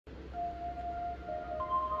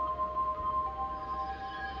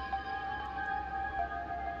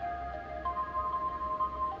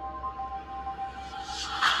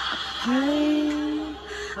Hey,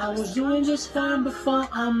 I was doing just fine before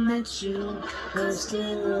I met you. But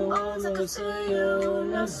still, I never say you.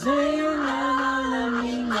 Now say you never let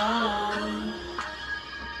me know.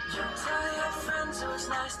 You tell your friends it was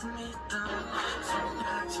nice to meet them. Think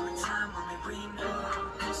back to a time when we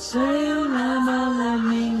knew. Say you never let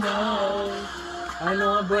me go. I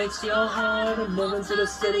know it breaks your heart. I'm moving to the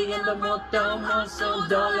city and the motel, so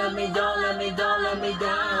don't let me down.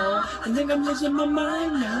 I think I'm losing my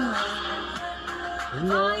mind now.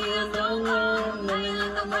 No, you know, living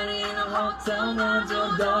in the money in a hotel room,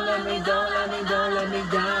 so don't let me down.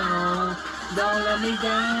 Don't let me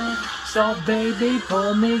down. So baby,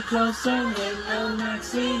 pull me closer with no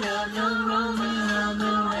maxine.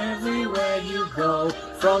 I'm everywhere you go.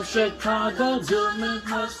 From Chicago to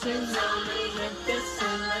Midwestern, Memphis,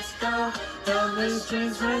 and let's go. From the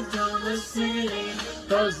streets right to the city,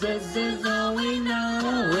 'cause this is all we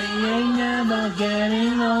know. We ain't never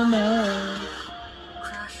getting older.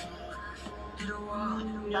 Hit a wall.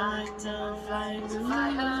 Night to fly to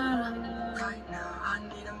Right now, I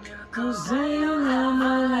need a miracle. 'Cause they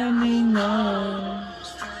never let me know.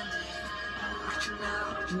 Stranded, reaching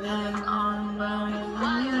out. Then on my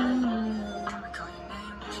I call your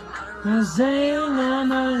name, but you're not around. 'Cause they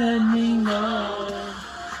never let me know.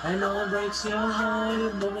 I know it breaks your heart.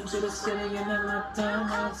 You're moving to the city and I'm locked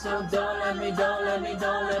down. So don't let me down.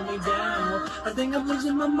 I think I'm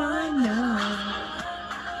losing my mind now.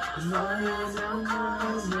 No, you know,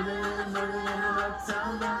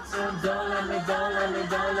 so don't let me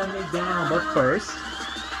down. But first,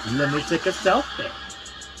 let me take a selfie.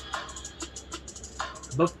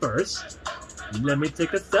 But first, let me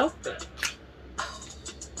take a selfie.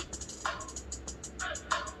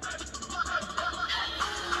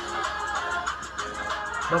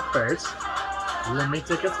 But first, let me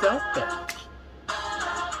take a selfie.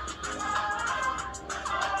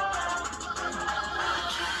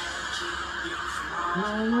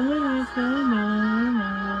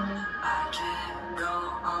 I can't go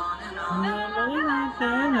on and on. I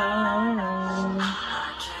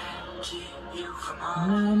can't keep you from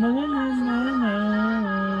home.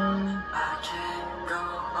 I can't go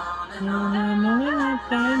on and on.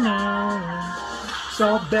 So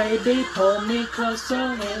baby, pull me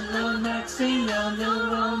closer in the maxi on the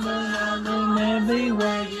room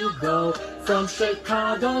everywhere you go. From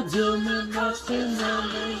Chicago to Midwestern,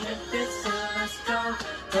 Memphis, and let's go.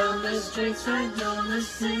 From the streets right to the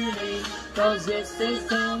city, 'cause this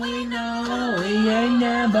is all we know. We ain't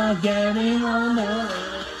never getting older.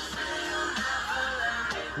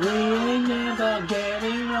 We ain't never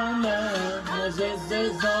getting older. 'Cause this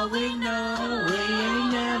is all we know. We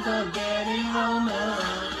ain't never getting older.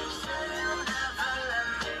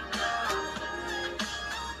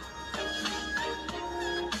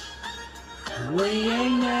 We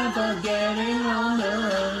ain't never getting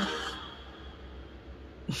older.